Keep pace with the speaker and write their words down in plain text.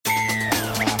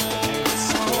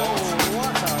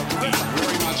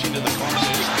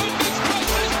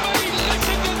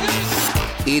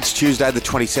It's Tuesday, the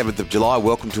 27th of July.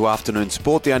 Welcome to Afternoon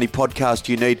Sport, the only podcast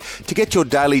you need to get your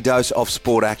daily dose of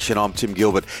sport action. I'm Tim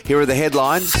Gilbert. Here are the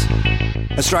headlines.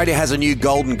 Australia has a new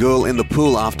golden girl in the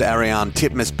pool after Ariarne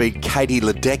Titmus beat Katie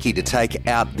Ledecky to take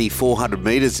out the 400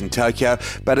 metres in Tokyo,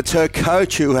 but it's her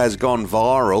coach who has gone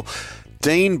viral.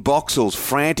 Dean Boxall's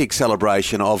frantic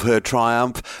celebration of her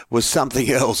triumph was something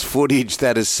else. Footage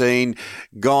that has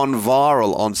gone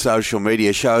viral on social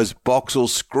media shows Boxall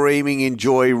screaming in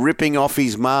joy, ripping off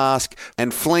his mask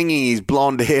and flinging his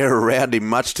blonde hair around him,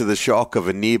 much to the shock of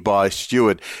a nearby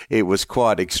steward. It was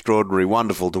quite extraordinary,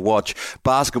 wonderful to watch.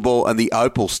 Basketball and the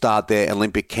Opal start their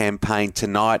Olympic campaign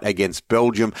tonight against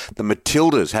Belgium. The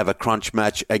Matildas have a crunch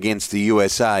match against the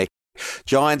USA.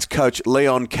 Giants coach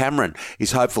Leon Cameron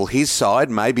is hopeful his side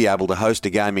may be able to host a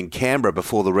game in Canberra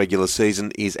before the regular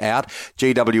season is out.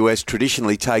 GWS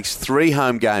traditionally takes 3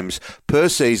 home games per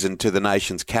season to the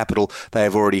nation's capital. They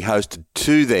have already hosted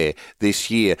 2 there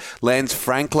this year. Lance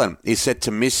Franklin is set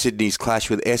to miss Sydney's clash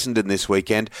with Essendon this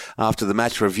weekend after the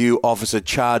match review officer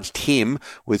charged him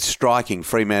with striking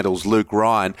Fremantle's Luke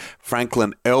Ryan.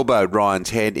 Franklin elbowed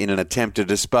Ryan's head in an attempt to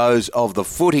dispose of the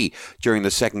footy during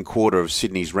the second quarter of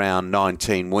Sydney's round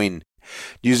 19 win.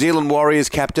 New Zealand Warriors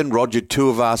captain Roger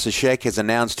Tuivasa-Sheck has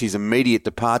announced his immediate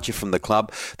departure from the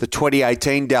club. The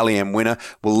 2018 Dally M winner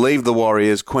will leave the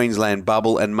Warriors' Queensland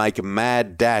bubble and make a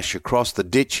mad dash across the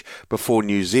ditch before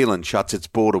New Zealand shuts its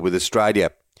border with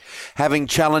Australia. Having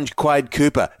challenged Quade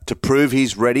Cooper to prove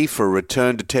he's ready for a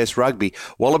return to Test rugby,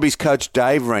 Wallabies coach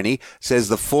Dave Rennie says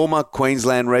the former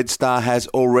Queensland Red Star has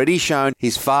already shown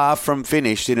he's far from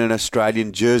finished in an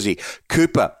Australian jersey.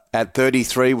 Cooper, at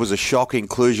 33, was a shock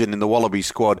inclusion in the Wallaby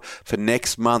squad for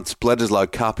next month's Bledisloe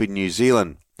Cup in New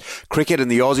Zealand. Cricket and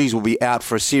the Aussies will be out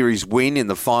for a series win in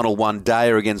the final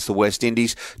one-dayer against the West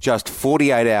Indies just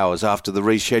 48 hours after the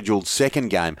rescheduled second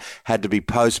game had to be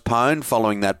postponed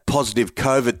following that positive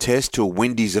COVID test to a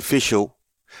Windies official.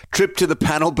 Trip to the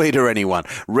panel beater, anyone?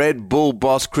 Red Bull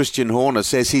boss Christian Horner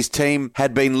says his team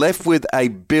had been left with a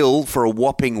bill for a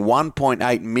whopping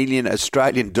 1.8 million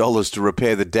Australian dollars to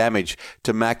repair the damage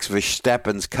to Max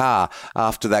Verstappen's car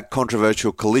after that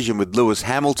controversial collision with Lewis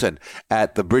Hamilton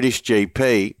at the British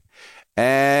GP.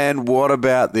 And what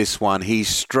about this one? He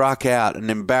struck out. An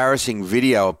embarrassing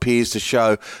video appears to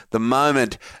show the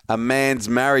moment a man's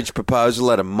marriage proposal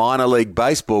at a minor league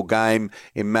baseball game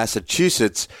in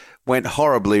Massachusetts went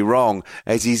horribly wrong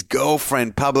as his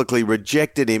girlfriend publicly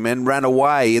rejected him and ran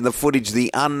away. In the footage,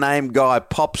 the unnamed guy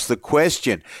pops the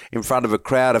question in front of a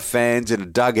crowd of fans in a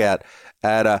dugout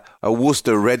at a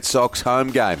Worcester Red Sox home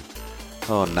game.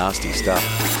 Oh, nasty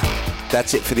stuff.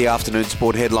 That's it for the afternoon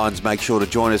sport headlines. Make sure to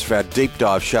join us for our deep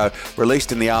dive show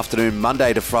released in the afternoon,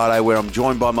 Monday to Friday, where I'm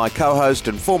joined by my co-host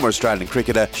and former Australian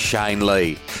cricketer, Shane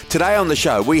Lee. Today on the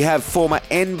show, we have former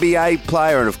NBA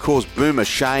player and, of course, boomer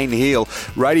Shane Heal,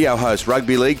 radio host,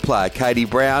 rugby league player Katie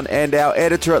Brown, and our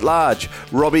editor-at-large,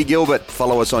 Robbie Gilbert.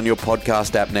 Follow us on your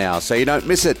podcast app now so you don't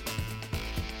miss it.